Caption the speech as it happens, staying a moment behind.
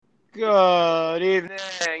Good evening.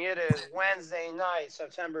 It is Wednesday night,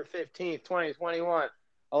 September 15th, 2021.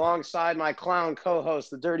 Alongside my clown co-host,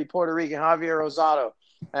 the dirty Puerto Rican Javier Rosado,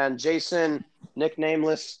 and Jason,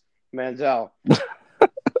 nicknameless Mandel.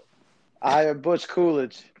 I am Butch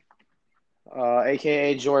Coolidge,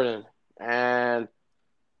 a.k.a. Jordan. And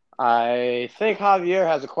I think Javier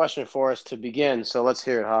has a question for us to begin, so let's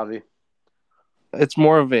hear it, Javi. It's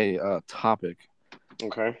more of a topic.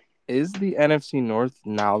 Okay. Is the NFC North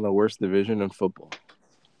now the worst division in football?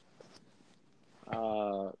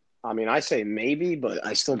 I say maybe, but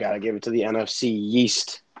I still got to give it to the NFC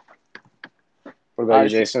Yeast. What about you,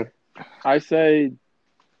 Jason? I say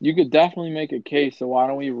you could definitely make a case. So why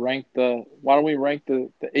don't we rank the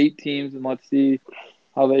 8 teams and let's see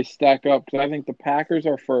how they stack up? Because I think the Packers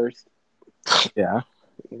are first. Yeah.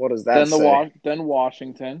 What does that say? Then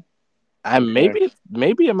Washington. Maybe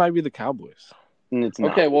it might be the Cowboys. It's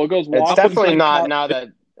not. Okay, well it goes. It's definitely not now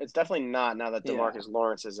that DeMarcus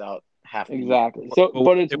Lawrence is out half the exactly. year. So,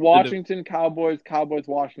 but it's Washington, Cowboys,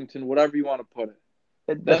 Washington, whatever you want to put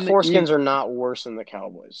it. The foreskins are not worse than the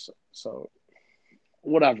Cowboys, so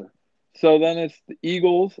whatever. So then it's the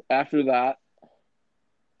Eagles after that.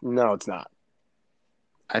 No, it's not.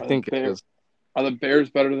 I think it is. Are the Bears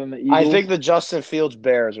better than the Eagles? I think the Justin Fields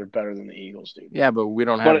Bears are better than the Eagles, dude. Yeah, but we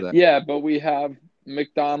don't have that. Yeah, but we have a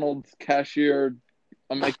McDonald's cashier.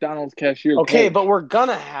 Okay, but we're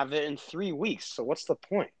gonna have it in 3 weeks. So what's the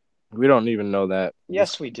point? We don't even know that.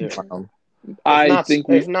 Yes, we do. I think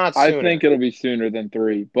it'll be sooner than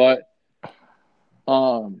 3. But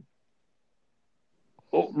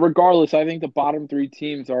regardless, I think the bottom 3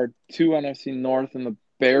 teams are 2 NFC North and the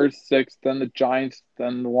Bears 6, then the Giants,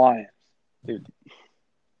 then the Lions. Dude.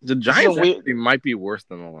 The Giants might be worse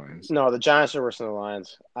than the Lions. No, the Giants are worse than the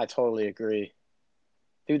Lions. I totally agree.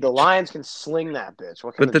 Dude, the Lions can sling that bitch.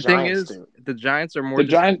 What can the Giants do? The Giants are more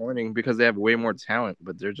disappointing because they have way more talent,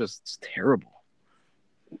 but they're just terrible.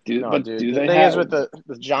 The thing is with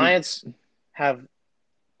the Giants have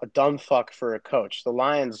a dumb fuck for a coach. The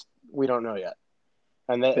Lions, we don't know yet.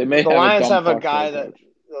 And the Lions have a guy that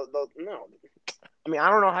no. I mean,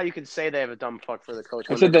 I don't know how you can say they have a dumb fuck for the coach.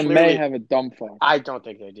 I said they may have a dumb fuck. I don't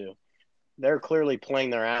think they do. They're clearly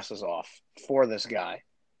playing their asses off for this guy.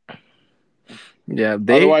 Yeah,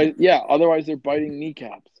 otherwise they're biting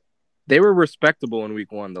kneecaps. They were respectable in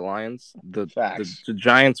week 1, the Lions. The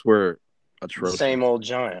Giants were atrocious. Same old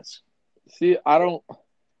Giants. See, I don't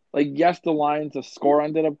yes, the Lions, the score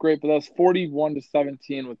ended up great, but that's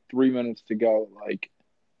 41-17 with 3 minutes to go.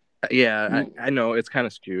 Yeah, I know it's kind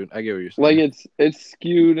of skewed. I get what you're saying. It's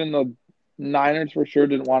skewed, and the Niners for sure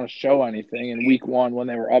didn't want to show anything in week 1 when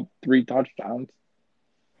they were up 3 touchdowns.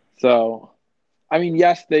 So, I mean,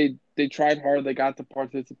 yes, they tried hard. They got the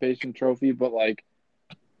participation trophy, but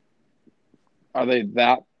are they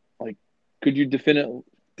that could you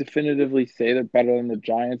definitively say they're better than the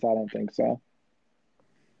Giants? I don't think so.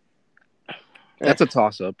 That's a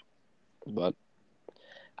toss-up, but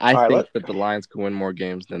I think that the Lions can win more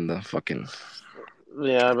games than the fucking.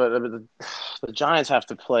 Yeah, but the Giants have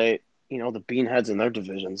to play, the beanheads in their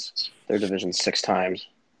divisions. Their division 6 times.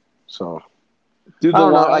 So, I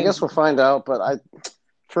don't know. I guess we'll find out. But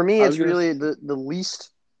for me, it's really the least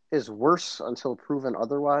is worse until proven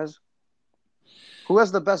otherwise. Who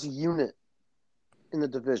has the best unit in the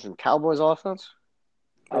division? Cowboys offense?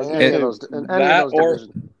 Any of those divisions.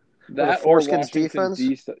 That or Washington's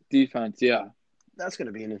defense, yeah. That's going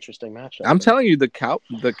to be an interesting matchup. I'm telling you, the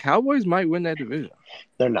Cowboys might win that division.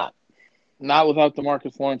 They're not. Not without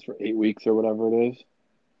DeMarcus Lawrence for 8 weeks or whatever it is.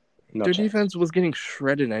 Their defense was getting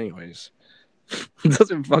shredded anyways. It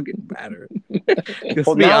doesn't fucking matter.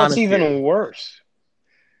 Well, now it's even worse.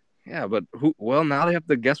 Yeah, but now they have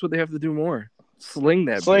to guess what they have to do more. Sling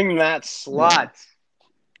that slot.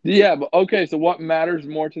 Yeah, but okay, so what matters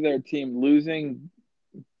more to their team? Losing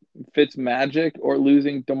Fitzmagic or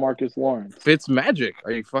losing DeMarcus Lawrence? Fitzmagic?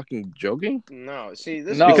 Are you fucking joking? No. See,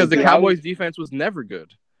 because the Cowboys' defense was never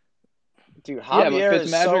good. Dude, Javier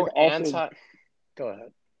is so anti. Go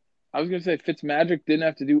ahead. I was going to say Fitzmagic didn't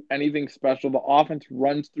have to do anything special. The offense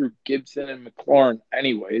runs through Gibson and McLaurin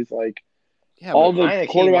anyways. All the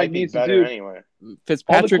quarterback needs to do anyway.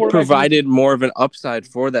 Fitzpatrick provided more of an upside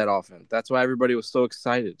for that offense. That's why everybody was so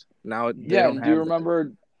excited. Now, do you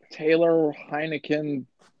remember Taylor Heineken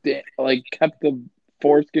kept the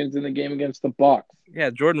foreskins in the game against the Bucs?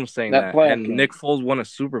 Yeah, Jordan was saying that. And Nick Foles won a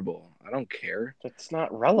Super Bowl. I don't care. That's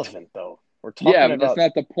not relevant, though. We're talking about... that's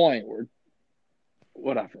not the point.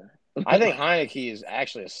 Whatever. I think Heineke is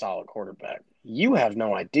actually a solid quarterback. You have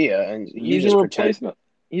no idea, and he's a replacement.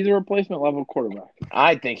 He's a replacement level quarterback.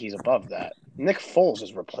 I think he's above that. Nick Foles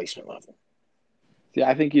is replacement level. See,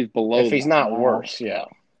 I think he's below. If he's not now. worse, yeah.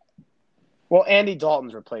 Well, Andy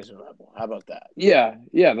Dalton's replacement level. How about that? Yeah,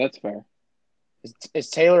 that's fair. Is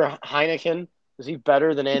Taylor Heineken? Is he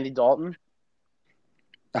better than Andy Dalton?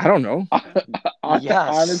 I don't know.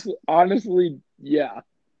 Yes. Honestly, yeah.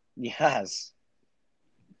 Yes.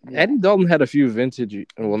 Andy Dalton had a few vintage.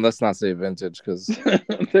 Well, let's not say vintage because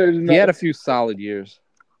he had a few solid years.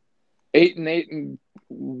 8-8 and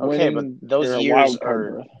okay, but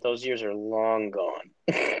those years are long gone.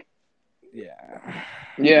 Yeah.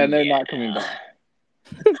 Yeah, and they're not coming back.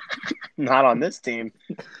 Not on this team.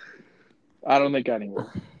 I don't think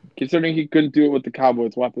anywhere. Considering he couldn't do it with the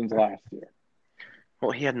Cowboys' weapons last year.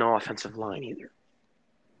 Well, he had no offensive line either.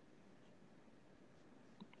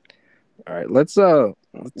 All right, let's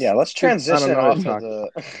transition off of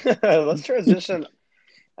the let's transition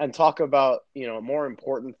and talk about, more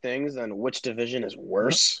important things than which division is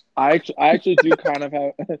worse. I actually do kind of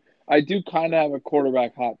have a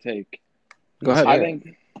quarterback hot take. Go ahead.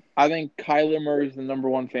 I think Kyler Murray is the number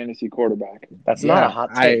one fantasy quarterback. That's not a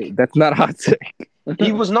hot take. That's not a hot take.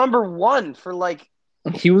 He was number one for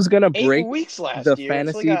he was gonna 8 break weeks last the year.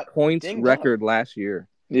 fantasy points record last year.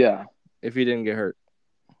 Yeah, if he didn't get hurt.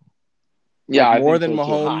 Yeah, more than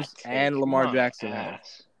Mahomes and Lamar Jackson.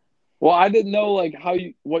 Well, I didn't know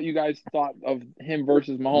what you guys thought of him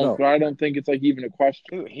versus Mahomes, but I don't think it's even a question.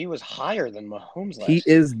 Dude, he was higher than Mahomes last year.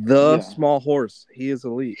 He is the small horse. He is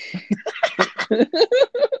elite.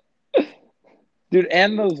 Dude,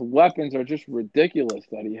 and those weapons are just ridiculous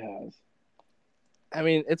that he has. I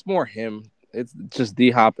mean, it's more him. It's just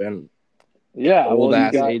D-Hop and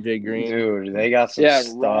old-ass AJ Green. Dude, they got some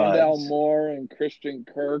studs. Rondell Moore and Christian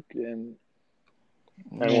Kirk and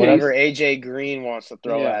whatever AJ Green wants to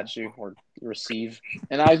throw at you or receive.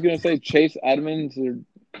 And I was going to say Chase Edmonds or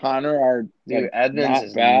Connor are Edmonds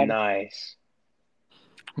is bad. Nice.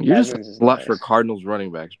 You're just slut for Cardinals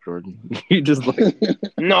running backs, Jordan. You just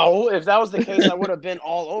No, if that was the case, I would have been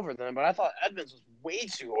all over them. But I thought Edmonds was way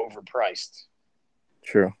too overpriced.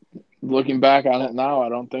 True. Looking back on it now, I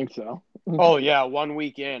don't think so. Oh, yeah, 1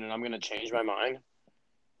 week in, and I'm going to change my mind.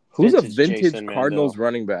 Who's a vintage Cardinals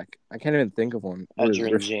running back? I can't even think of one.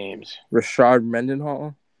 Edgerrin James. Rashard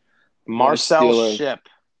Mendenhall? Marcel Shipp.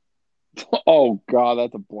 Oh, God,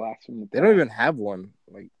 that's a blast from the past. They don't even have one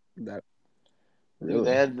like that. Really?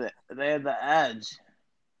 They had the edge.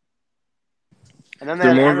 And then they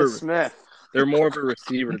had Emmitt Smith. They're more of a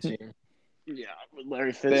receiver team. Yeah,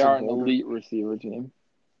 Larry Fitz. They are an elite receiver team.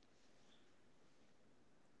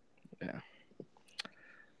 Yeah.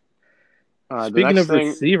 Speaking of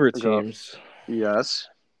receiver teams, yes,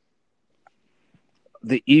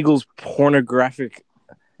 the Eagles' pornographic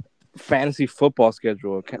fantasy football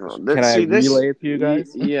schedule. Can I relay it to you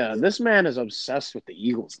guys? Yeah, this man is obsessed with the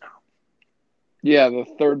Eagles now. Yeah, the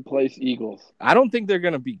third place Eagles. I don't think they're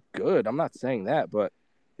gonna be good. I'm not saying that, but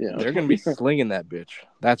they're gonna be slinging that bitch.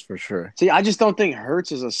 That's for sure. See, I just don't think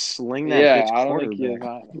Hurts is a sling that bitch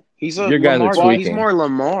quarterback. He's a he's more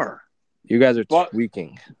Lamar. You guys are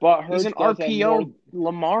tweaking. But he's an RPO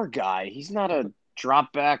Lamar guy. He's not a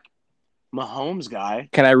drop back Mahomes guy.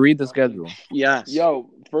 Can I read the schedule? Yes. Yo,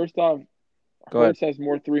 first off, Hurts has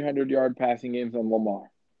more 300-yard passing games than Lamar.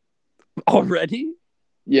 Already?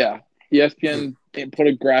 Yeah. ESPN put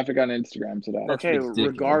a graphic on Instagram today. Okay,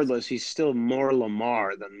 regardless, he's still more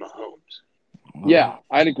Lamar than Mahomes. Yeah,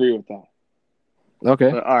 I'd agree with that.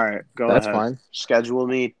 Okay. But, all right, go ahead. That's fine. Schedule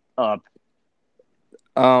me up.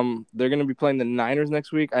 They're going to be playing the Niners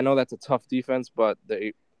next week. I know that's a tough defense, but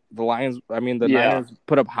the Niners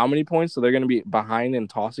put up how many points? So they're going to be behind and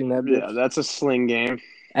tossing that bitch. Yeah, that's a sling game.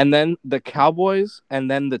 And then the Cowboys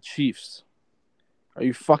and then the Chiefs. Are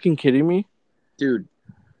you fucking kidding me? Dude.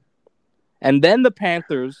 And then the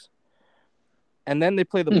Panthers. And then they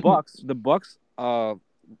play the Bucks. The Bucks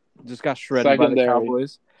just got shredded by the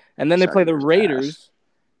Cowboys. And then they play the Raiders.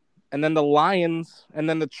 And then the Lions. And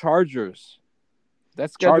then the Chargers.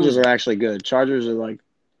 Chargers are actually good. Chargers are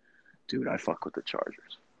dude, I fuck with the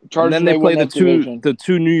Chargers. And then they play the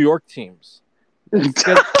two New York teams.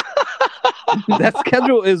 That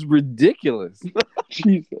schedule is ridiculous.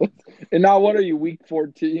 Jesus. And now what are you, week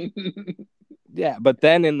 14? Yeah, but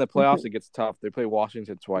then in the playoffs it gets tough. They play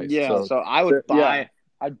Washington twice. Yeah, so I would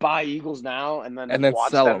I'd buy Eagles now and then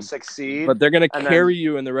watch sell them succeed. But they're gonna carry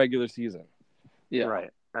you in the regular season. Yeah. Right.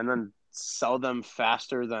 And then sell them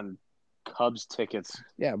faster than Cubs tickets.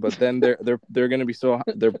 Yeah, but then they're going to be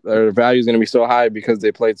their value is going to be so high because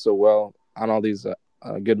they played so well on all these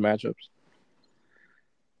good matchups.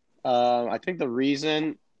 I think the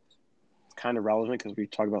reason kind of relevant because we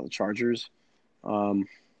talked about the Chargers.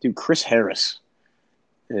 Dude, Chris Harris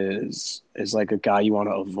is like a guy you want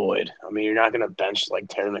to avoid. I mean, you're not going to bench like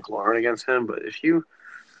Terry McLaurin against him, but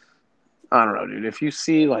I don't know, dude. If you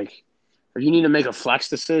see like, if you need to make a flex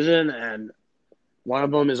decision and one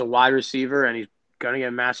of them is a wide receiver and he's going to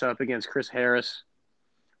get matched up against Chris Harris,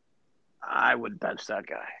 I would bench that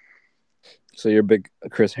guy. So you're a big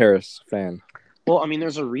Chris Harris fan. Well, I mean,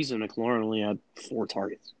 there's a reason McLaurin only had 4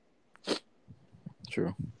 targets.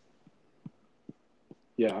 True.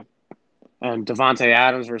 Yeah. And Devontae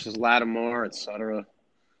Adams versus Lattimore, etc.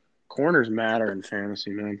 Corners matter in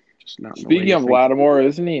fantasy, man. Just not. Speaking of Lattimore,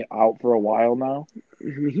 isn't he out for a while now? I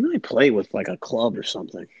mean, he might play with like a club or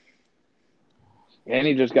something. And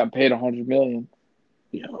he just got paid $100 million.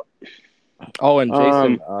 Yeah. Oh, and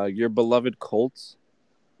Jason, your beloved Colts.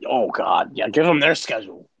 Oh God, yeah. Give them their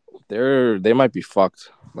schedule. They might be fucked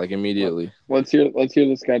like immediately. Let's hear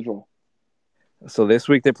the schedule. So this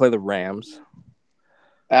week they play the Rams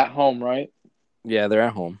at home, right? Yeah, they're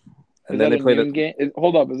at home, and is then that they play the game.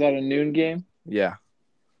 Hold up, is that a noon game? Yeah.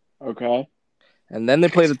 Okay. And then they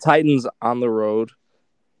play the Titans on the road.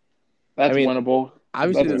 That's winnable.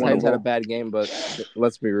 Obviously, the Titans had a bad game, but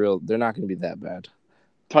let's be real, they're not going to be that bad.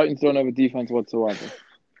 Titans don't have a defense whatsoever.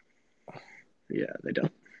 Yeah, they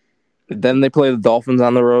don't. Then they play the Dolphins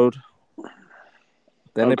on the road.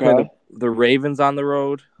 Then they play the Ravens on the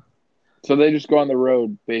road. So they just go on the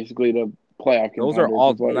road basically to playoff. Those are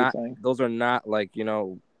all not. Those are not like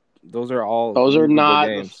Those are all. Those are not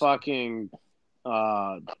games. The fucking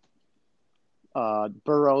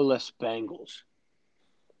Burrow-less Bengals.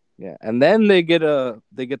 Yeah, and then they get the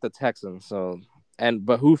Texans.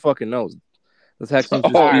 But who fucking knows? The Texans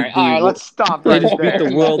just all right, let's stop right there. Beat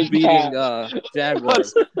the world-beating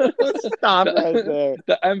Jaguars. Let's stop right there.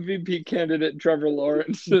 The MVP candidate, Trevor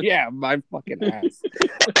Lawrence. Yeah, my fucking ass.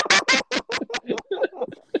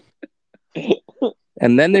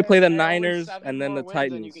 And then they play the Niners and then the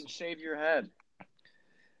Titans. And you can shave your head.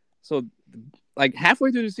 So, like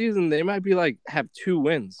halfway through the season, they might be have 2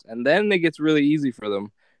 wins, and then it gets really easy for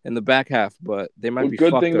them in the back half. But they might be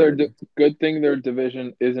good fucked. Good thing their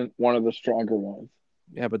division isn't one of the stronger ones.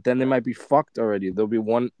 Yeah, but then they might be fucked already. They'll be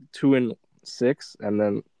 1-2-6, and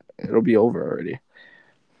then it'll be over already.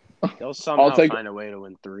 They'll somehow find a way to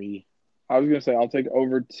win 3. I was gonna say I'll take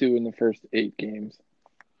over 2 in the first 8 games.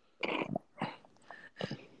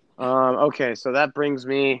 Okay, so that brings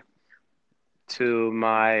me to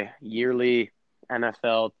my yearly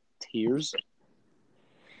NFL tiers.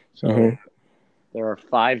 So there are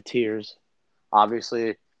 5 tiers.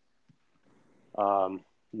 Obviously,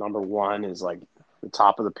 number 1 is like the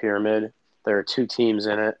top of the pyramid. There are 2 teams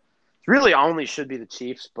in it. It really only should be the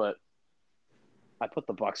Chiefs, but I put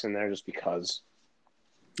the Bucs in there just because.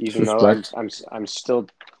 Even though I'm still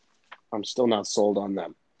not sold on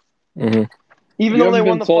them. Mm-hmm. Even though they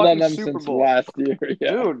won the fucking Super Bowl last year,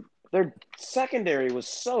 yeah. Dude, their secondary was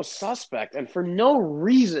so suspect, and for no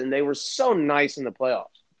reason they were so nice in the playoffs.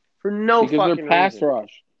 For no fucking reason. Because their pass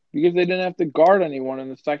rush. Because they didn't have to guard anyone in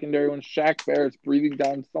the secondary when Shaq Barrett's breathing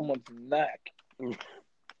down someone's neck.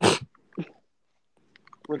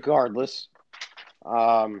 Regardless,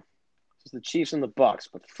 it's the Chiefs and the Bucs,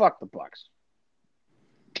 but fuck the Bucs.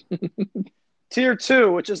 Tier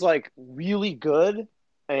 2, which is like really good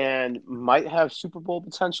and might have Super Bowl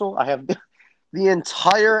potential. I have the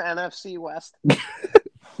entire NFC West.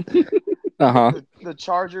 The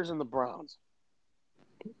Chargers and the Browns.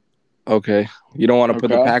 Okay. You don't want to put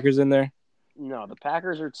the Packers in there? No, the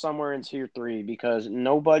Packers are somewhere in tier 3 because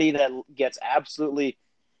nobody that gets absolutely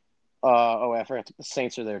I forgot the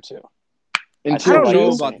Saints are there too. I don't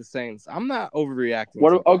know about the Saints. I'm not overreacting.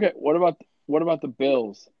 What about the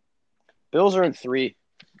Bills? Bills are in 3.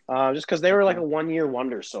 Just because they were like a 1-year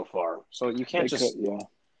wonder so far. So you can't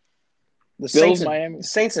The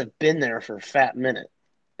Saints have been there for a fat minute.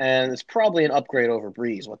 And it's probably an upgrade over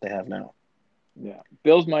Breeze, what they have now. Yeah.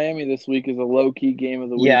 Bills Miami this week is a low-key game of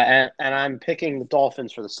the week. Yeah, and I'm picking the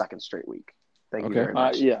Dolphins for the 2nd straight week. Thank you very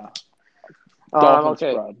much. Yeah.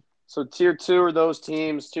 Okay. Spread. So tier 2 are those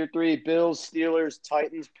teams. Tier 3, Bills, Steelers,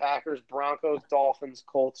 Titans, Packers, Broncos, Dolphins,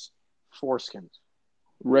 Colts, Foreskins.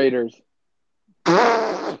 Raiders.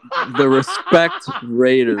 The respect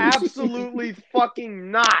Raiders. Absolutely fucking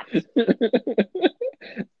not.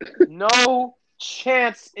 No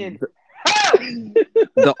chance in hell.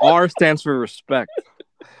 The R stands for respect.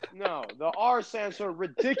 No, the R stands for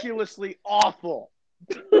ridiculously awful.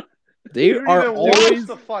 They are always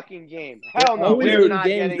the fucking game. Hell no, we're not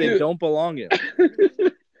games they don't belong in.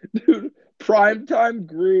 Dude, primetime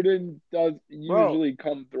Gruden does usually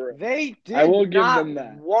come through. They did I will give not them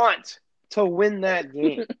that. Want to win that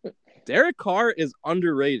game. Derek Carr is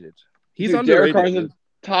underrated. He's underrated. Derek Carr's a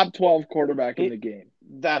top 12 quarterback in the game.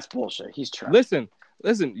 That's bullshit. He's trash. Listen.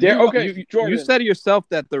 Okay, you said yourself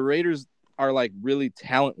that the Raiders are like really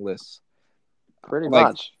talentless. Pretty like,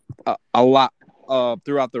 much. A lot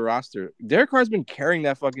throughout the roster. Derek Carr's been carrying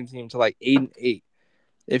that fucking team to like 8-8.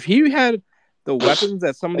 If he had the weapons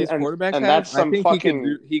that some of these quarterbacks have, I think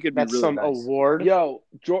he could be that's really some nice. award. Yo,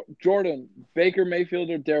 Jordan, Baker Mayfield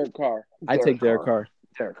or Derek Carr? I take Derek Carr.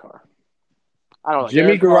 Derek Carr. I don't know.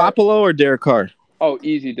 Jimmy Garoppolo or Derek Carr? Oh,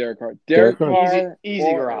 easy Derek Carr. Derek Carr. Easy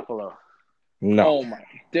Garoppolo. No. Oh my.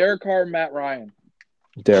 Derek Carr, Matt Ryan.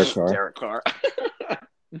 Derek Carr. Derek Carr.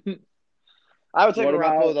 I would take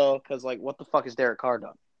Garoppolo though, because like, what the fuck is Derek Carr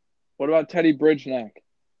done? What about Teddy Bridgeneck?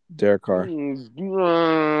 Derek Carr.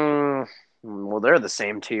 Well, they're the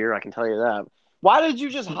same tier. I can tell you that. Why did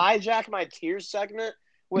you just hijack my tier segment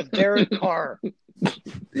with Derek Carr?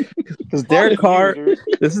 Because Derek Carr.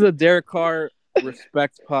 This is a Derek Carr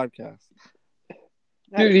respect podcast.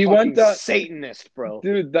 Dude, he went to Satanist, bro.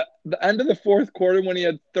 Dude, the end of the fourth quarter when he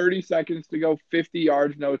had 30 seconds to go, 50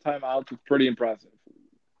 yards, no timeouts, was pretty impressive.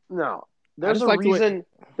 No, there's a reason.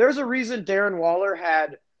 There's a reason Darren Waller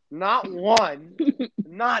had not one,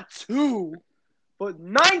 not two, but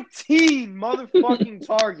 19 motherfucking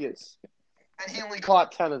targets, and he only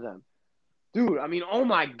caught 10 of them. Dude, I mean, oh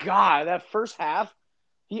my god, that first half,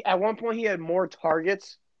 at one point he had more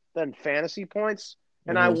targets than fantasy points.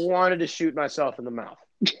 And I wanted to shoot myself in the mouth.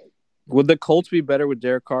 Would the Colts be better with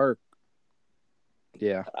Derek Carr?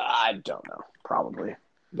 Yeah. I don't know. Probably.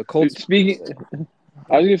 The Colts. I was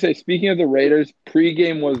going to say, speaking of the Raiders,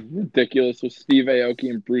 pregame was ridiculous with Steve Aoki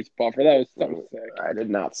and Bruce Buffer. That was so sick. I did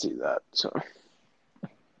not see that. So.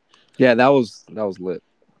 Yeah, that was lit.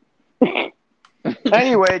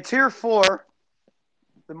 Anyway, tier 4.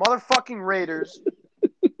 The motherfucking Raiders.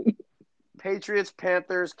 Patriots,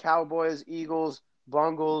 Panthers, Cowboys, Eagles,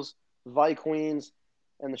 Bungles, Vikings,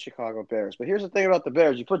 and the Chicago Bears. But here's the thing about the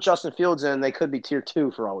Bears. You put Justin Fields in, they could be tier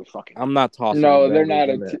 2 for all we fucking know. I'm not tossing they're not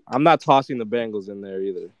I'm not tossing the Bengals in there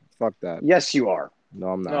either. Fuck that. Yes, you are. No,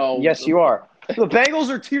 I'm not. No. Yes, you are. The Bengals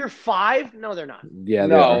are tier 5? No, they're not. Yeah,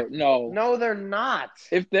 they are. No, they're not.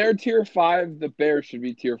 If they're tier 5, the Bears should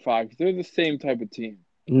be tier 5 because they're the same type of team.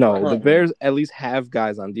 No, the Bears at least have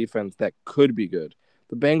guys on defense that could be good.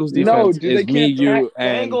 The Bengals defense is me, you,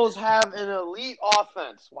 and Bengals have an elite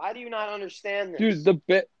offense. Why do you not understand this? Dude, the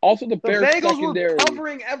Bears Bengals secondary. were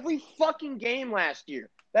covering every fucking game last year.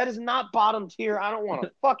 That is not bottom tier. I don't want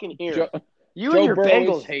to fucking hear it. You and your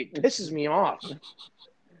Bengals hate pisses me off.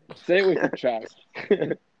 Say it with your chest.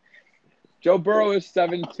 Joe Burrow is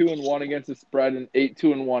 7-2-1 against the spread and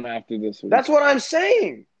 8-2-1 after this week. That's what I'm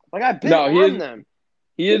saying. Like I've been on them.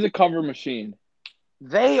 He is a cover machine.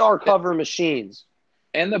 They are cover machines.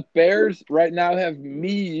 And the Bears right now have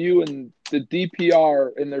me, you, and the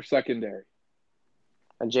DPR in their secondary.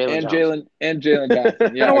 And Jalen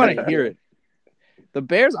Johnson. Yeah, I don't want to hear it. The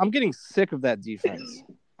Bears, I'm getting sick of that defense.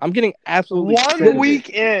 I'm getting absolutely sick of it. 1 week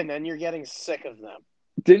in, and you're getting sick of them.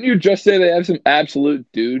 Didn't you just say they have some absolute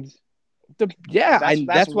dudes? That's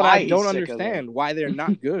what I don't understand. Why they're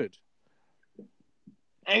not good.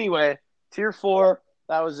 Anyway, tier 4,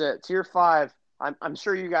 that was it. Tier 5. I'm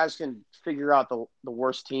sure you guys can figure out the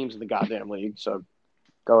worst teams in the goddamn league. So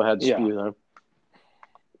go ahead, spew them.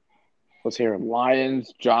 Let's hear them.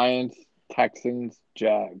 Lions, Giants, Texans,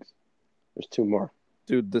 Jags. There's 2 more.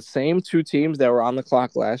 Dude, the same 2 teams that were on the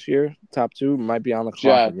clock last year, top 2, might be on the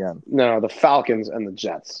clock again. No, the Falcons and the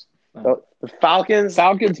Jets. The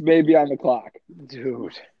Falcons may be on the clock.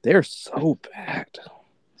 Dude. They're so bad.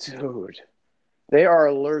 Dude. They are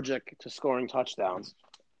allergic to scoring touchdowns.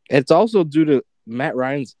 It's also due to Matt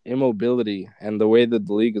Ryan's immobility and the way that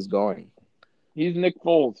the league is going. He's Nick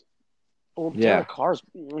Foles. Well, yeah.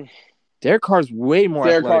 Derek Carr's way more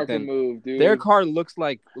Derek athletic Carr can move, dude. Derek Carr looks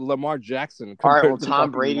like Lamar Jackson. All right, well,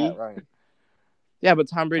 Tom Brady. Yeah, but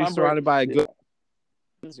Tom Brady's surrounded by a good,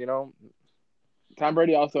 Tom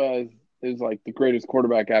Brady also is like the greatest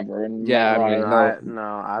quarterback ever. And yeah, I mean,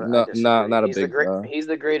 not a big. He's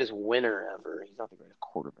the greatest winner ever. He's not the greatest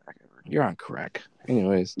quarterback ever. You're on crack.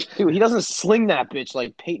 Anyways, dude, he doesn't sling that bitch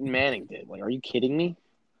like Peyton Manning did. Like, are you kidding me?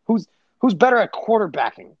 Who's better at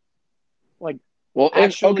quarterbacking? Like, by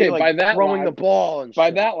that throwing the ball and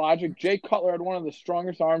by that logic, Jay Cutler had one of the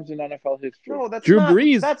strongest arms in NFL history. No, that's Drew not,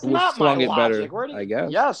 Brees. That's not slung my it logic. better, I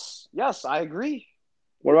guess. Yes, I agree.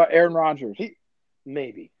 What about Aaron Rodgers?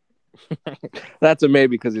 Maybe. That's a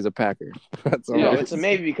maybe because he's a Packer. That's all. No, it's a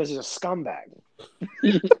maybe because he's a scumbag.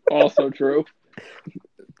 Also true.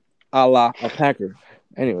 A la a Packer.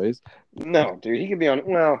 Anyways. No, dude, he could be on.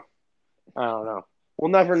 Well, I don't know.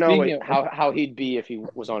 We'll never know how he'd be if he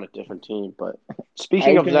was on a different team. But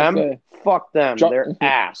speaking of them, fuck them. They're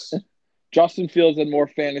ass. Justin Fields had more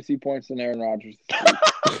fantasy points than Aaron Rodgers.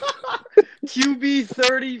 QB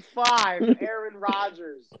 35, Aaron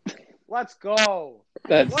Rodgers. Let's go.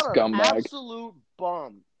 That's what scumbag. An absolute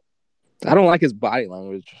bum. I don't like his body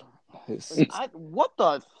language. What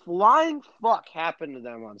the flying fuck happened to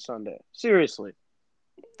them on Sunday? Seriously.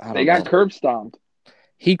 They got curb stomped.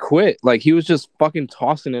 He quit. Like, he was just fucking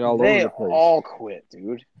tossing it all over the place. They all quit,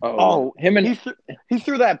 dude. He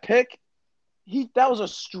threw that pick. That was a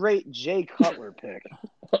straight Jay Cutler pick.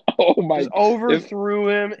 Oh my! Just overthrew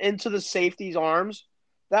him into the safety's arms.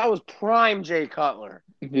 That was prime Jay Cutler.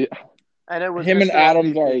 Yeah. And it was him Mr. and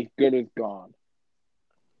Adams MVP. are as good as gone.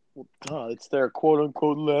 Well, it's their quote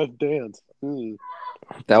unquote last dance.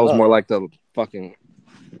 That was more like the fucking.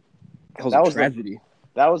 That was a tragedy.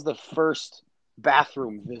 That was the first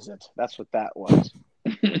bathroom visit. That's what that was.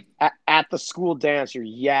 at the school dance, you're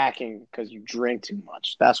yakking because you drank too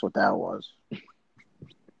much. That's what that was.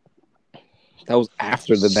 That was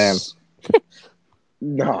after the dance.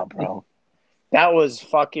 No, bro. That was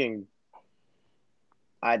fucking.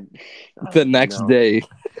 The next day.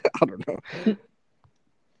 I don't know.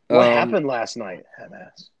 What happened last night,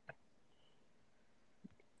 headass?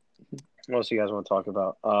 What else do you guys want to talk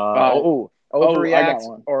about?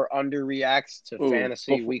 Overreacts or underreacts to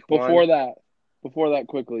fantasy week one? Before that,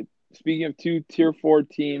 quickly. Speaking of 2 tier 4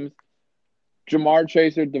 teams, Jamar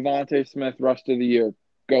Chase or Devontae Smith rest of the year.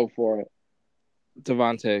 Go for it.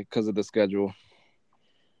 Devontae, because of the schedule.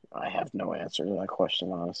 I have no answer to that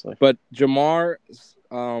question, honestly. But Jamar,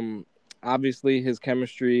 obviously his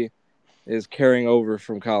chemistry is carrying over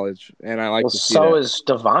from college, and I like to see that. So is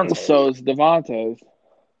Devontae. So is Devontae's.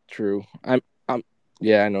 True.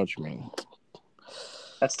 Yeah, I know what you mean.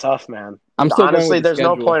 That's tough, man. Honestly, there's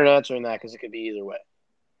no point in answering that because it could be either way.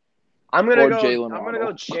 I'm gonna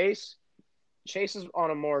go Chase. Chase is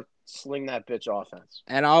on a more sling that bitch offense.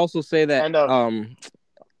 And I also say that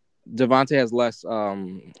Devontae has less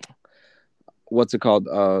what's it called?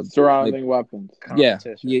 Surrounding weapons.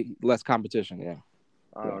 Less competition, yeah.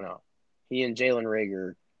 I don't know. He and Jalen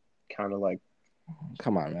Reagor kind of like.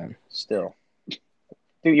 Come on, man. Still.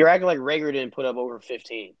 Dude, you're acting like Reagor didn't put up over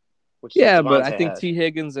 15. But I think T.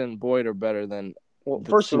 Higgins and Boyd are better than. Well,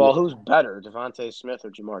 first of all, who's better, Devontae Smith or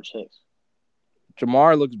Jamar Chase?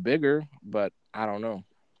 Jamar looks bigger, but I don't know.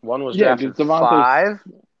 One was drafted 5.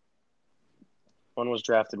 One was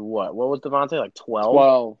drafted what? What was Devontae, like 12?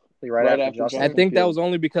 12. Right after Justin? I think that was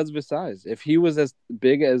only because of his size. If he was as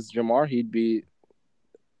big as Jamar, he'd be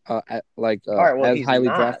as highly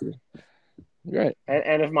drafted. Right.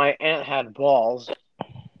 And if my aunt had balls,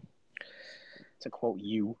 to quote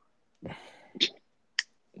you.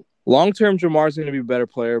 Long-term, Jamar's going to be a better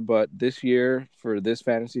player, but this year, for this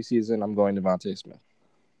fantasy season, I'm going Devontae Smith.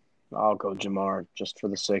 I'll go Jamar just for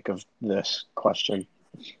the sake of this question.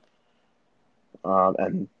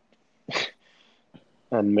 And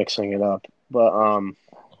mixing it up. But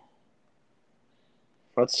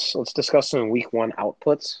let's discuss some week 1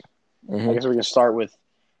 outputs. Mm-hmm. I guess we can start with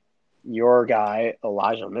your guy,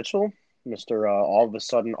 Elijah Mitchell, Mr. All of a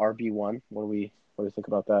sudden RB1. What do you think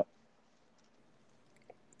about that?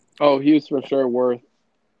 Oh, he was for sure worth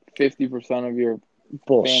 50% of your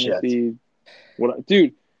fantasy.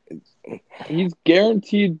 Dude, he's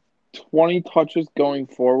guaranteed 20 touches going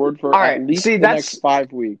forward for at least the next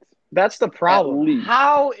 5 weeks. That's the problem.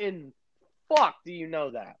 How in fuck do you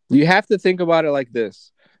know that? You have to think about it like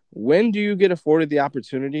this. When do you get afforded the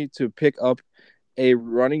opportunity to pick up a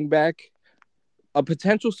running back, a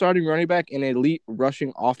potential starting running back in an elite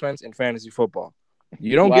rushing offense in fantasy football?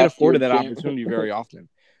 You don't get afforded that opportunity very often.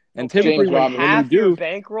 And typically when you do your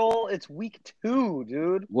bankroll, it's week 2,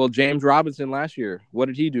 dude. Well, James Robinson last year, what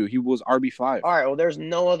did he do? He was RB5. All right, well, there's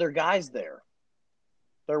no other guys there.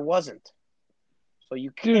 There wasn't. So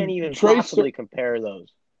you can't even possibly compare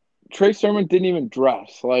those. Trey Sermon didn't even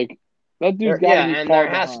dress. Like, that dude's got to be far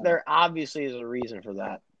behind. There obviously is a reason for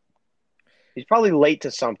that. He's probably late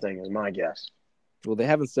to something, is my guess. Well, they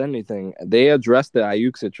haven't said anything. They addressed the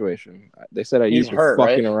Ayuk situation. They said Ayuk was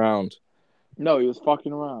fucking around. No, he was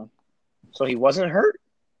fucking around. So he wasn't hurt?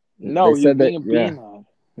 No, he was being a bean.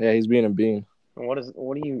 Yeah, he's being a bean. What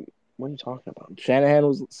are you talking about? Shanahan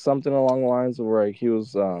was something along the lines of where he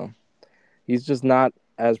was he's just not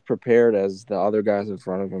as prepared as the other guys in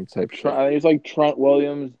front of him type. He's like Trent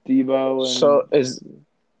Williams, Debo. So is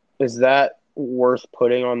that worth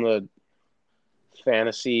putting on the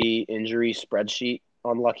fantasy injury spreadsheet,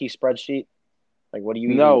 unlucky spreadsheet? Like, what do you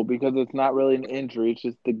mean? No, because it's not really an injury. It's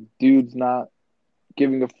just the dude's not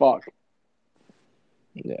giving a fuck.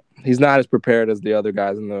 Yeah, he's not as prepared as the other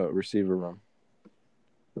guys in the receiver room.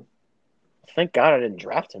 Thank God I didn't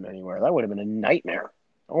draft him anywhere. That would have been a nightmare.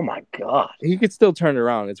 Oh my God. He could still turn it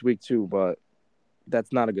around. It's week 2, but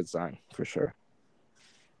that's not a good sign for sure.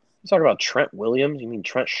 You talking about Trent Williams? You mean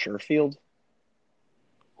Trent Sherfield?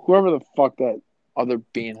 Whoever the fuck that other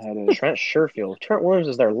beanhead is. Trent Sherfield. Trent Williams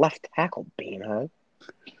is their left tackle, beanhead.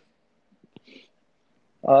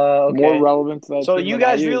 Okay. More relevant to that. So you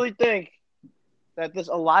guys really think that this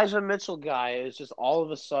Elijah Mitchell guy is just all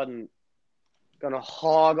of a sudden going to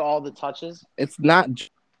hog all the touches? It's not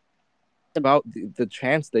about the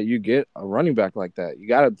chance that you get a running back like that. You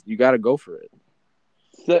gotta go for it.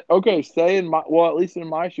 Say at least in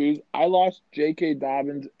my shoes, I lost J.K.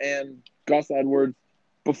 Dobbins and Gus Edwards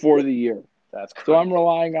before the year. That's crazy. So I'm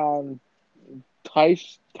relying on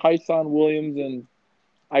Tyson Williams, and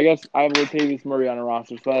I guess I have Latavius Murray on a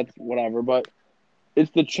roster, so that's whatever. But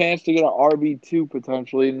it's the chance to get an RB2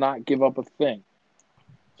 potentially and not give up a thing.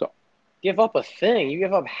 So give up a thing? You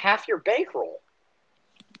give up half your bankroll.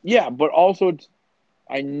 Yeah, but also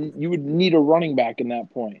you would need a running back in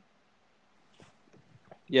that point.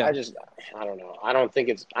 Yeah, I don't know. I don't think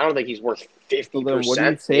he's worth 50%. What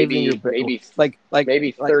are you saving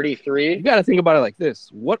maybe 33. You got to think about it like this: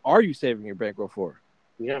 what are you saving your bankroll for?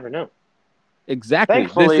 You never know. Exactly.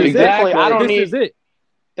 Thankfully, This is it.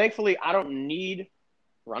 Thankfully, I don't need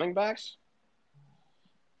running backs.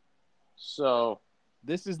 So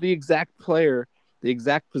this is the exact player, the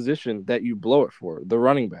exact position that you blow it for, the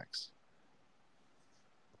running backs.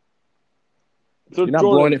 So you're not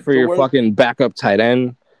blowing it for your fucking backup tight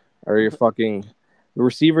end or your fucking – the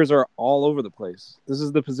receivers are all over the place. This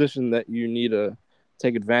is the position that you need to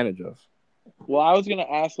take advantage of. Well, I was going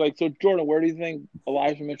to ask, so Jordan, where do you think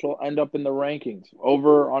Elijah Mitchell will end up in the rankings?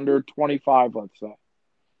 Over, under 25, let's say.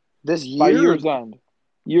 This year? By year's end.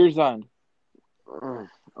 Year's end.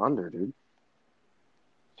 Under, dude.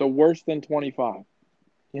 So worse than 25.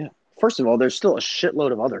 Yeah. First of all, there's still a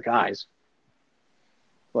shitload of other guys.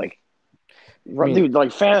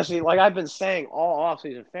 Dude, fantasy, I've been saying all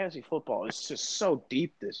offseason, fantasy football is just so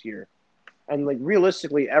deep this year. And,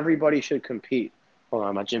 realistically, everybody should compete. Hold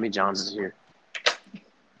on, my Jimmy Johns is here.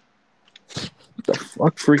 The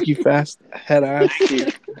fuck, freaky fast head ass.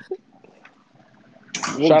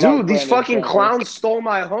 Well, dude, these fucking clowns stole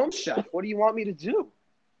my home chef. What do you want me to do?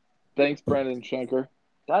 Thanks, Brandon Schenker.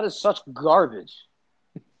 That is such garbage.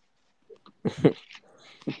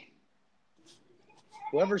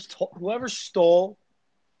 Whoever stole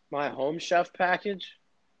my home chef package,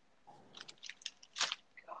 God,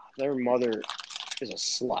 their mother is a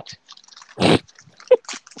slut.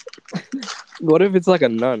 What if it's like a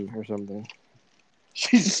nun or something?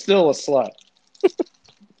 She's still a slut.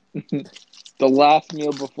 The last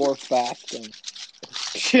meal before fasting.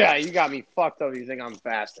 Yeah, you got me fucked up if you think I'm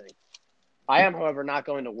fasting. I am, however, not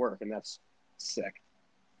going to work, and that's sick.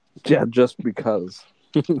 Yeah, just because.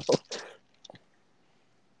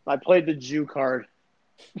 I played the Jew card.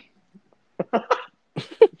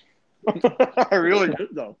 I really did,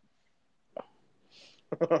 though.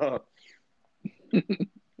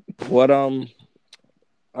 What all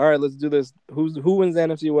right, let's do this. Who wins the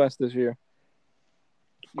NFC West this year?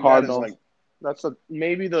 Cardinals. I'm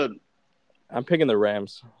picking the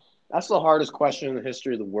Rams. That's the hardest question in the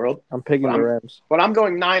history of the world. I'm picking the Rams. But I'm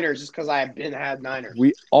going Niners just because I have had Niners.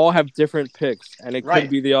 We all have different picks, and it could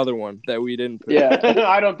be the other one that we didn't pick. Yeah.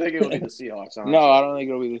 I don't think it will be the Seahawks. Honestly. No, I don't think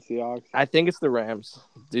it'll be the Seahawks. I think it's the Rams.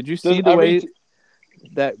 Did you see the way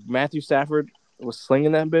that Matthew Stafford was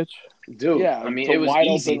slinging that bitch? Dude, yeah, I mean, it was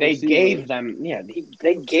easy. They gave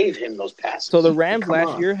him those passes. So the Rams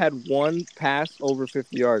last year had one pass over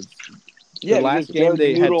 50 yards. Yeah, the last game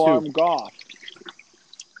they had 2. Goff.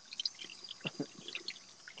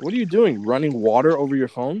 What are you doing? Running water over your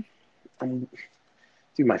phone?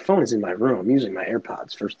 Dude, my phone is in my room. I'm using my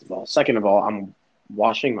AirPods, first of all. Second of all, I'm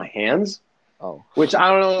washing my hands. Oh. Which I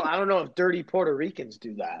don't know if dirty Puerto Ricans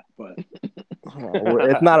do that, but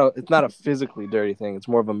it's not a physically dirty thing. It's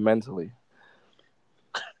more of a mentally.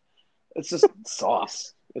 It's just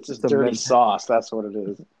sauce. It's just dirty sauce. That's what it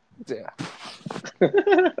is. Yeah.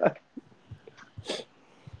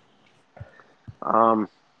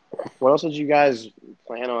 What else did you guys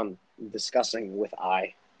plan on discussing with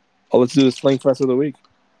I? Oh, let's do the Sling Fest of the week.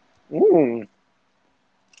 Ooh.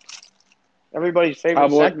 Everybody's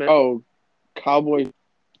favorite segment. Oh, Cowboys.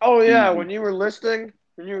 Oh yeah, when you were listening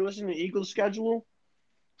to Eagles schedule,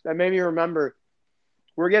 that made me remember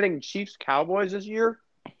we're getting Chiefs Cowboys this year.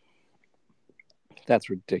 That's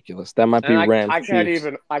ridiculous. That might be Rams.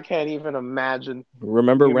 I can't even imagine.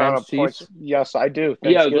 Remember Rams Chiefs? Yes, I do.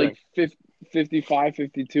 Yeah, it was like 55,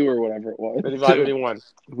 52 or whatever it was. 55, 51.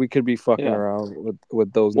 We could be fucking around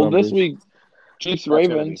with those numbers. Well, this week, Chiefs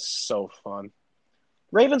Ravens. So fun.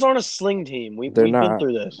 Ravens aren't a sling team. We've They're been not.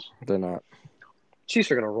 through this. They're not.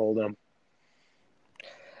 Chiefs are going to roll them.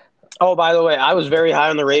 Oh, by the way, I was very high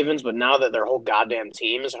on the Ravens, but now that their whole goddamn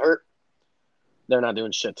team is hurt, they're not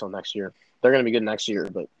doing shit till next year. They're going to be good next year,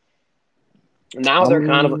 but now they're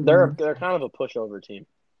kind of a pushover team.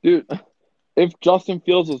 Dude, if Justin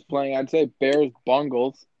Fields was playing, I'd say Bears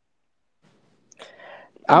Bungles.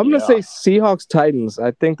 I'm going to say Seahawks Titans.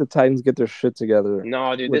 I think the Titans get their shit together.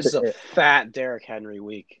 No, dude, this is a fat Derrick Henry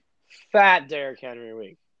week. God,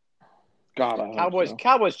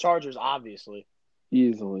 Cowboys Chargers, obviously.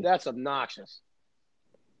 Easily. That's obnoxious.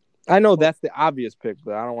 I know that's the obvious pick,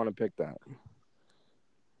 but I don't want to pick that.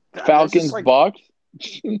 Falcons Bucks?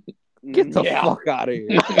 Get the fuck out of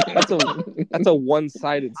here. That's a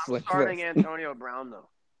one-sided slip. Starting Antonio Brown, though.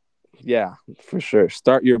 Yeah, for sure.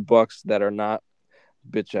 Start your Bucks that are not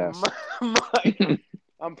bitch ass.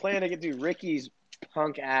 I'm planning to get to Ricky's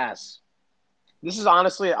punk ass. This is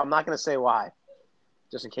honestly, I'm not going to say why,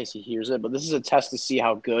 just in case he hears it, but this is a test to see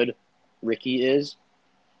how good Ricky is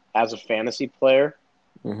as a fantasy player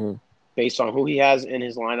based on who he has in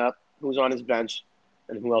his lineup, who's on his bench,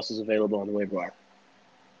 and who else is available on the waiver wire.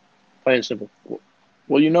 Plain and simple.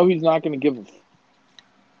 Well, you know he's not going to give a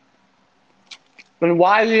Then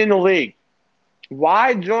why is he in the league?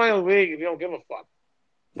 Why join a league if you don't give a fuck?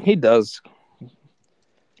 He does.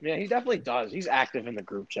 Yeah, he definitely does. He's active in the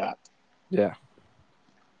group chat. Yeah.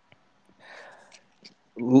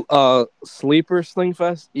 Sleeper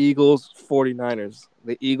Slingfest, Eagles, 49ers.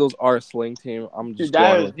 The Eagles are a sling team. I'm just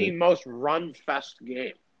that is the most run fest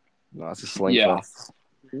game. No, it's a sling fest.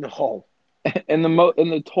 No. In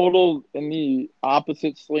the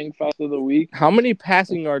opposite sling fest of the week. How many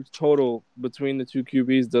passing yards total between the two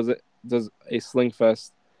QBs does a sling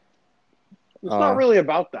fest? It's not really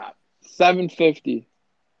about that. 750.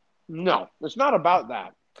 No, it's not about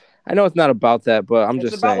that. I know it's not about that, but I'm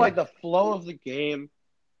just saying. It's about the flow of the game.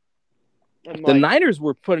 And the Niners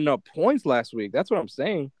were putting up points last week. That's what I'm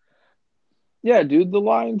saying. Yeah, dude, the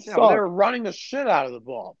Lions suck. They were running the shit out of the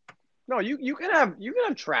ball. No, you can have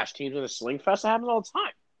trash teams in a sling fest. That happens all the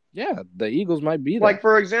time. Yeah, the Eagles might be that. Like,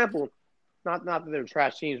 for example, not that they're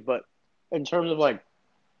trash teams, but in terms of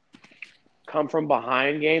come from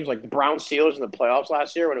behind games, like the Browns Steelers in the playoffs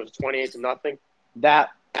last year when it was 28-0, that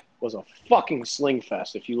was a fucking sling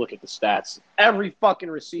fest. If you look at the stats, every fucking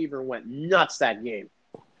receiver went nuts that game.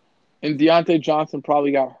 And Deontay Johnson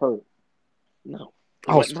probably got hurt. No.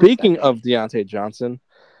 Oh, speaking of Deontay Johnson,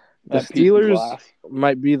 the Steelers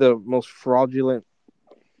might be the most fraudulent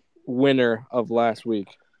winner of last week.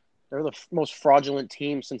 They're the most fraudulent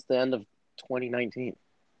team since the end of 2019.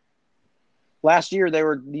 Last year, they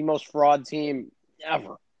were the most fraud team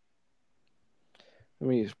ever. Let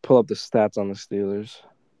me pull up the stats on the Steelers.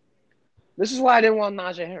 This is why I didn't want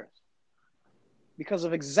Najee Harris. Because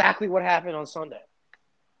of exactly what happened on Sunday.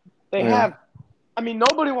 They have – I mean,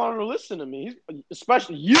 nobody wanted to listen to me,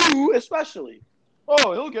 especially you, especially.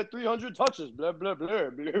 Oh, he'll get 300 touches, blah, blah, blah,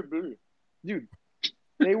 blah, blah. Dude,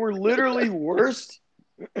 they were literally worst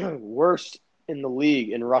in the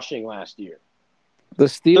league in rushing last year. The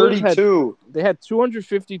Steelers had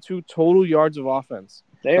 252 total yards of offense.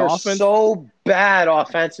 They are so bad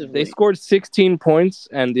offensively. They scored 16 points,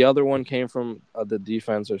 and the other one came from the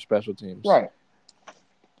defense or special teams. Right.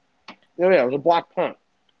 Yeah, it was a block punt.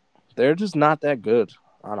 They're just not that good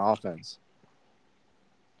on offense.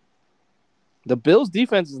 The Bills'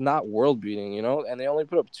 defense is not world-beating, and they only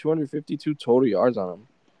put up 252 total yards on them.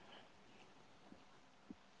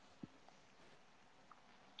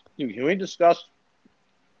 Dude, can we discuss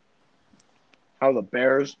how the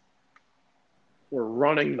Bears were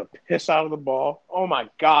running the piss out of the ball? Oh, my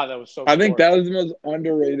God, that was so I think that was the most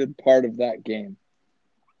underrated part of that game.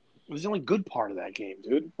 It was the only good part of that game,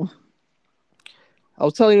 dude. I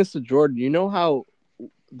was telling this to Jordan. You know how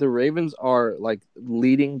the Ravens are,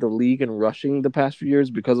 leading the league in rushing the past few years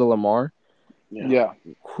because of Lamar? Yeah.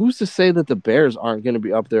 Who's to say that the Bears aren't going to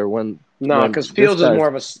be up there when... No, because Fields is more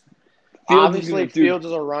of a... Obviously, Fields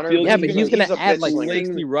is a runner. Yeah, but he's going to add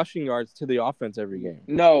 60 rushing yards to the offense every game.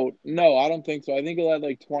 No, I don't think so. I think he'll add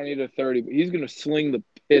 20 to 30, but he's going to sling the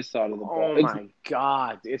piss out of the ball. Oh, my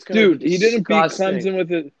God. It's going to be he didn't beat Clemson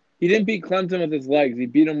with it. He didn't beat Clemson with his legs. He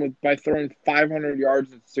beat him by throwing 500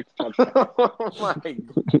 yards and 6 touchdowns. Oh, my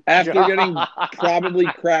God. After getting probably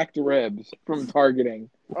cracked ribs from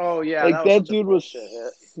targeting. Oh, yeah. That dude was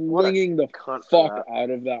slinging the fuck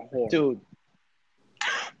out of that hole. Dude.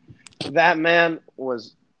 That man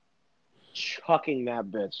was chucking that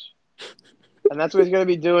bitch. And that's what he's going to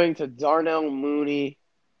be doing to Darnell Mooney,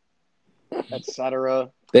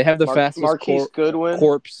 etc. They have the fastest Marquise Goodwin.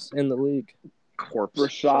 corpse in the league. corpse.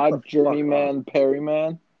 Rashad Journeyman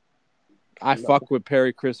Perryman. I fuck with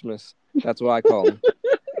Perry Christmas. That's what I call him.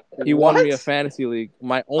 He won me a fantasy league.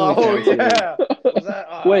 My only fantasy league. Was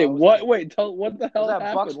that, Wait, what? Wait, what the hell was that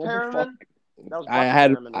happened? Bucks What the Perriman? fuck? That was Bucks I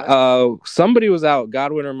had Perriman, right? somebody was out,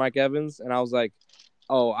 Godwin or Mike Evans, and I was like,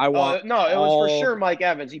 oh, I want no, it was for sure Mike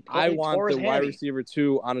Evans. He want tore the his wide hammy. receiver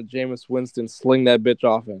 2 on a Jameis Winston sling that bitch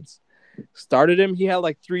offense. Started him, he had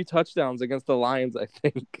like 3 touchdowns against the Lions, I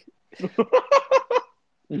think.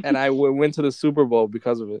 And I went to the Super Bowl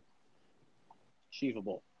because of it.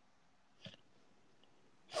 Achievable.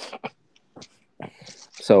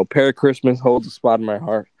 So Perry Christmas holds a spot in my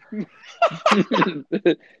heart.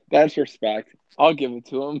 That's respect. I'll give it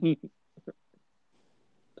to him.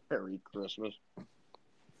 Merry Christmas. I was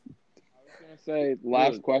gonna say,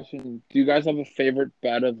 last question. Do you guys have a favorite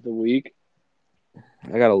bet of the week?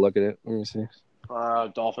 I gotta look at it. Let me see.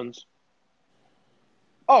 Dolphins.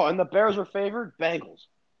 Oh, and the Bears are favored? Bengals.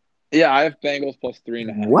 Yeah, I have Bengals plus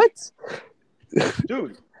 3.5. What?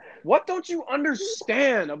 Dude, what don't you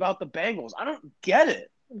understand about the Bengals? I don't get it.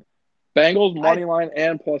 Bengals money line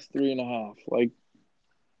and plus 3.5. Like,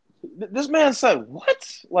 this man said, what?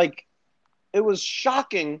 Like, it was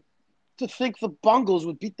shocking to think the Bengals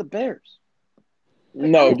would beat the Bears.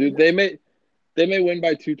 No, dude, they may win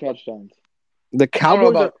by 2 touchdowns. The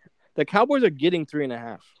Cowboys are getting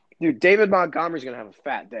 3.5. Dude, David Montgomery's gonna have a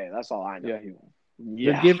fat day. That's all I know. Yeah, he will.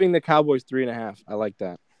 They're giving the Cowboys 3.5. I like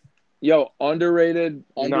that. Yo, underrated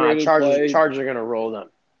Chargers play. are gonna roll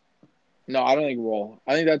them. No, I don't think roll.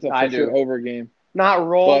 I think that's a for sure over game. Not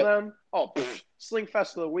roll them. Oh, Sling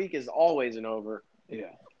Fest of the week is always an over.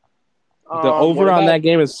 Yeah. The over on that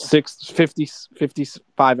game is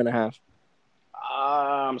 55.5.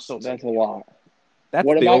 I'm still taking that's a lot. That's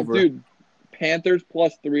what the about, over. Dude? Panthers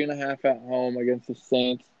plus 3.5 at home against the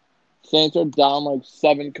Saints. Saints are down like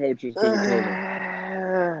 7 coaches to the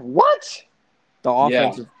COVID. What? The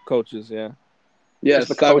offensive coaches, yeah. Yeah, it's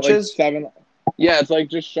the coaches? Like 7. Yeah, it's like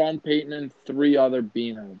just Sean Payton and 3 other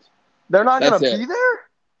beanheads. They're not going to be there?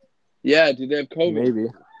 Yeah, dude, they have COVID. Maybe.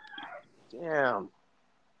 Damn.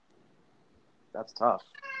 That's tough.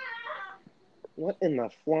 What in the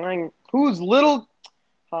flying? Who's little?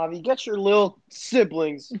 Javi, get your little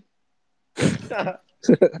siblings. the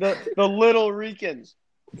little Ricans.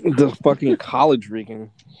 The fucking college Rican.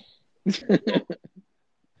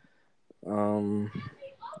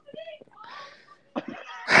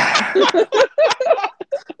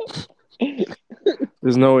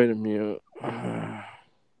 There's no way to mute. All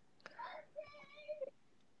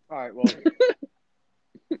right, well.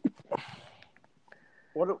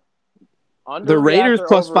 The Raiders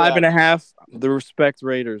plus 5.5. The respect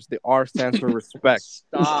Raiders. The R stands for respect.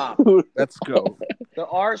 Stop. Let's go. The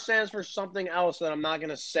R stands for something else that I'm not going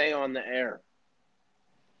to say on the air.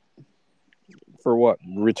 For what?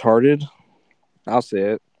 Retarded? I'll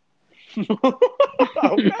say it.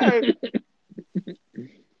 Okay.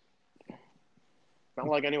 Not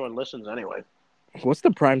like anyone listens anyway. What's the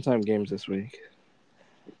primetime games this week?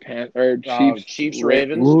 Chiefs,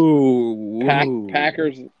 Ravens. Ooh.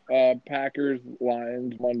 Packers,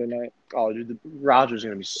 Lions Monday night. Oh, dude, Rodgers is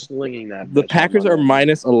gonna be slinging that. The Packers are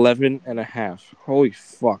minus 11.5. Holy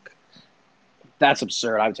fuck! That's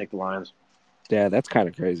absurd. I would take the Lions. Yeah, that's kind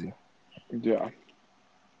of crazy. Yeah.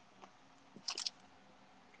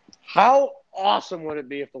 How awesome would it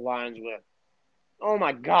be if the Lions win? Oh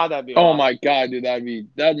my god, that'd be. Oh awesome. my god, dude,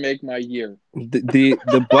 that'd make my year.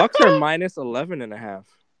 The Bucks are minus 11.5.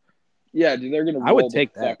 Yeah, dude, they're gonna. I would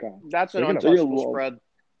take that. That's an untouchable spread.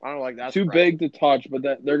 I don't like that. Too big to touch, but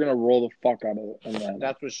they're gonna roll the fuck out of it.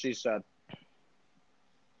 That's what she said.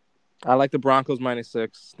 I like the Broncos minus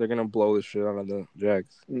 6. They're gonna blow the shit out of the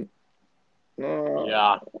Jags.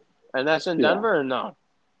 Yeah, and that's in Denver or no?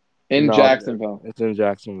 In Jacksonville. It's in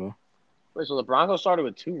Jacksonville. Wait, so the Broncos started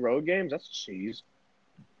with 2 road games? That's cheese.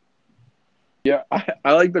 Yeah,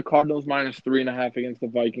 I like the Cardinals minus 3.5 against the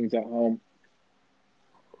Vikings at home.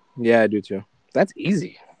 Yeah, I do too. That's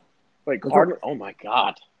easy. Wait, Cardinals? Oh my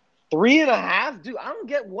god, 3.5, dude! I don't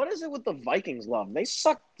get what is it with the Vikings love. They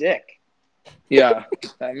suck dick. Yeah,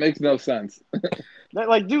 that makes no sense.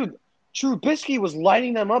 Like, dude, Trubisky was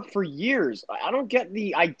lighting them up for years. I don't get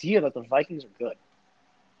the idea that the Vikings are good.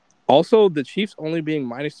 Also, the Chiefs only being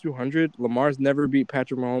minus 200. Lamar's never beat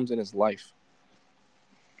Patrick Mahomes in his life.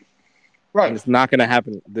 Right. And it's not going to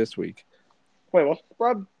happen this week. Wait, what's the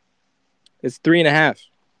spread? It's 3.5.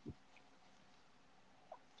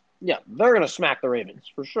 Yeah, they're going to smack the Ravens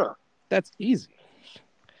for sure. That's easy.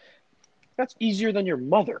 That's easier than your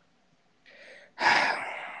mother.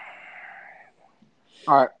 All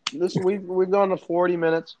right, we've gone to 40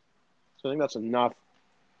 minutes, so I think that's enough.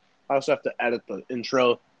 I also have to edit the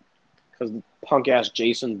intro because the punk ass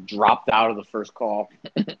Jason dropped out of the first call.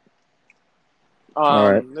 All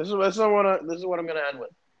right. This is what I'm gonna end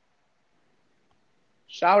with.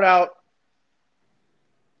 Shout out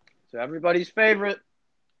to everybody's favorite,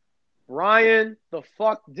 Brian the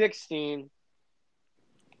fuck Dickstein,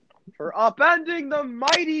 for upending the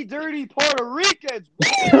mighty dirty Puerto Ricans.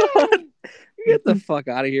 Get the fuck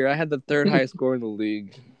out of here. I had the third highest score in the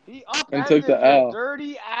league. He upended And took the your L.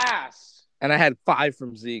 dirty ass. And I had 5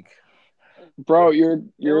 from Zeke. Bro, your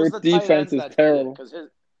defense is terrible.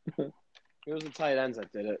 It was the tight ends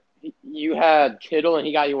that did it. You had Kittle, and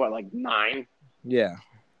he got you, what, like 9? Yeah.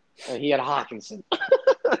 And he had Hawkinson.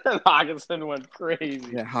 Hawkinson went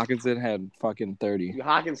crazy. Yeah, Hawkinson had fucking 30.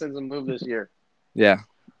 Hawkinson's a move this year. Yeah.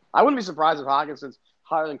 I wouldn't be surprised if Hawkinson's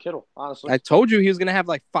higher than Kittle, honestly. I told you he was going to have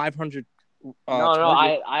like 500. No,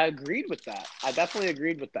 I agreed with that. I definitely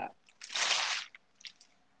agreed with that.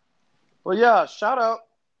 Well, yeah, shout out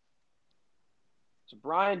to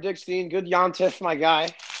Brian Dickstein. Good Yontif, my guy.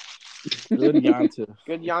 Good Yontif.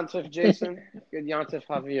 Good Yontif, Jason. Good Yontif,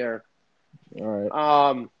 Javier. All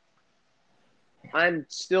right. I'm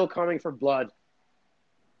still coming for blood.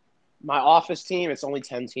 My office team, it's only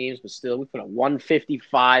 10 teams, but still, we put a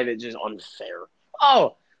 155. It's just unfair.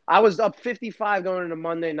 Oh, I was up 55 going into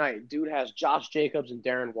Monday night. Dude has Josh Jacobs and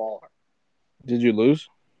Darren Waller. Did you lose?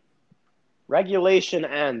 Regulation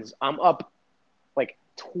ends. I'm up like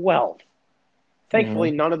 12.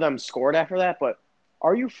 Thankfully, none of them scored after that, but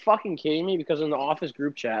are you fucking kidding me? Because in the office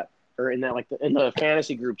group chat, or in that in the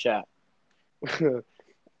fantasy group chat,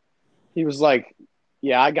 he was like,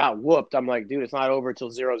 yeah, I got whooped. I'm like, dude, it's not over till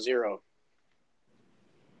 0-0.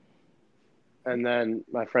 And then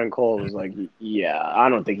my friend Cole was like, yeah, I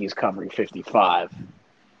don't think he's covering 55.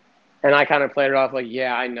 And I kind of played it off like,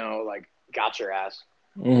 yeah, I know, like, got your ass.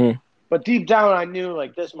 Mm-hmm. But deep down, I knew,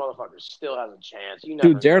 like, this motherfucker still has a chance.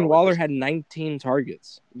 Dude, Darren Waller had 19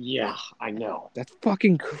 targets. Yeah, I know. That's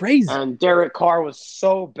fucking crazy. And Derek Carr was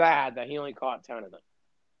so bad that he only caught 10 of them.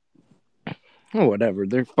 Oh, whatever.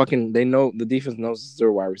 They know, the defense knows it's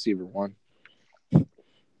their wide receiver 1.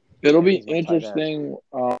 It'll be interesting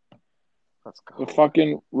to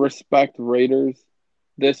fucking respect Raiders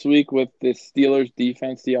this week with the Steelers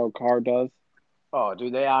defense, see how Carr does. Oh,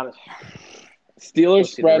 dude, they honestly. Steelers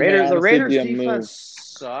spread. The Raiders defense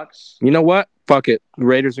sucks. You know what? Fuck it. The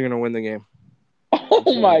Raiders are going to win the game.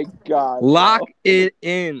 Oh, my God. Lock it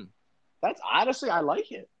in. That's honestly, I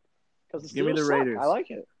like it. Give me the Raiders. I like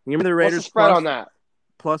it. Give me the Raiders. What's the spread on that?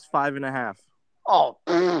 Plus 5.5. Oh,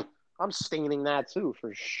 I'm staining that too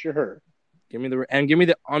for sure. Give me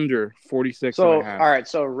the under 46.5. All right.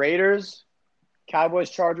 So Raiders, Cowboys,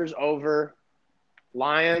 Chargers over,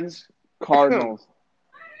 Lions, Cardinals.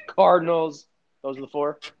 Those are the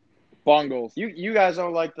 4. Bungles. You guys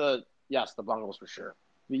don't like the Bungles for sure.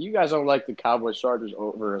 But you guys don't like the Cowboys, Chargers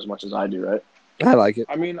over as much as I do, right? I like it.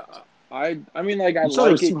 I mean, I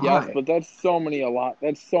like it, yes, but that's so many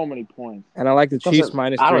points. And I like the Chiefs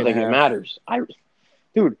minus 3.5. I don't think it matters.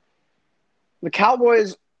 Dude, the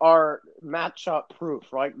Cowboys are matchup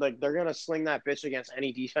proof, right? Like, they're going to sling that bitch against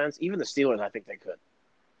any defense. Even the Steelers, I think they could.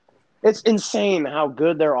 It's insane how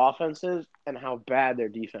good their offense is and how bad their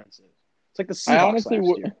defense is. It's like the Seahawks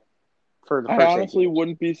last year. I honestly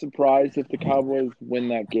wouldn't be surprised if the Cowboys win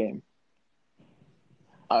that game.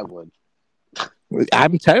 I would.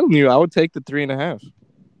 I'm telling you, I would take the 3.5.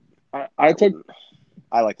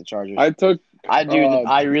 I like the Chargers.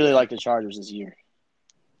 I really like the Chargers this year.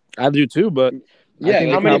 I do too, but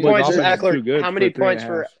how many points for Eckler? How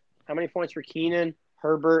many points for Keenan,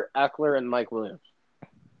 Herbert, Eckler, and Mike Williams?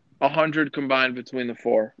 100 combined between the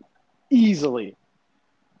 4. Easily.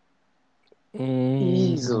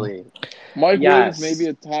 Easily. Mike Williams may be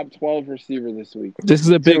a top 12 receiver this week. This is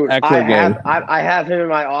a big Eckler game. I have him in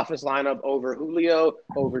my office lineup over Julio,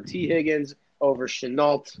 over T. Higgins, over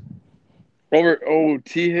Chenault.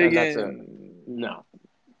 T. Higgins. No.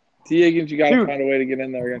 T. Higgins, you got to find a way to get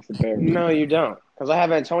in there against the Bears. No, you don't. Because I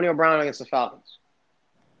have Antonio Brown against the Falcons.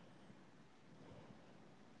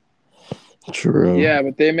 True. Yeah,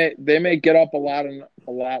 but they may get up a lot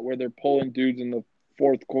where they're pulling dudes in the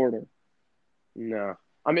 4th quarter. No.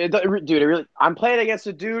 I mean, dude, I'm playing against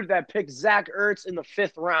a dude that picked Zach Ertz in the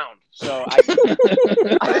 5th round. So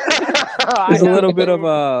there's a little bit of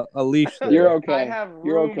a leash there. You're okay. I have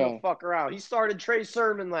room to fuck around. He started Trey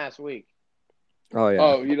Sermon last week. Oh, yeah.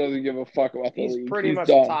 Oh, he doesn't give a fuck about the league. He's pretty much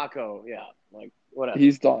a taco. Yeah, like, whatever.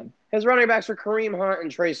 He's done. His running backs are Kareem Hunt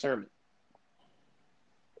and Trey Sermon.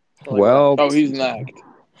 Well, he's nagged.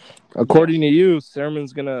 According to you,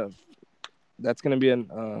 Sermon's that's gonna be on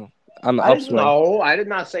the upswing. No, I did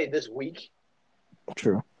not say this week.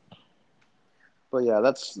 True. But yeah,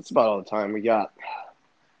 that's about all the time we got.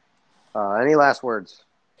 Any last words?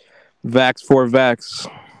 Vax for Vax.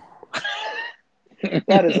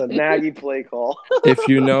 That is a Nagy play call. If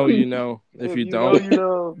you know, you know. If you don't, you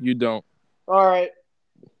know. you don't. All right.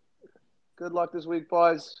 Good luck this week,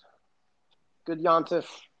 boys. Good Yontif.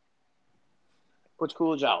 Butch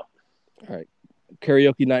Coolidge out. All right.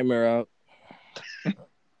 Karaoke Nightmare out.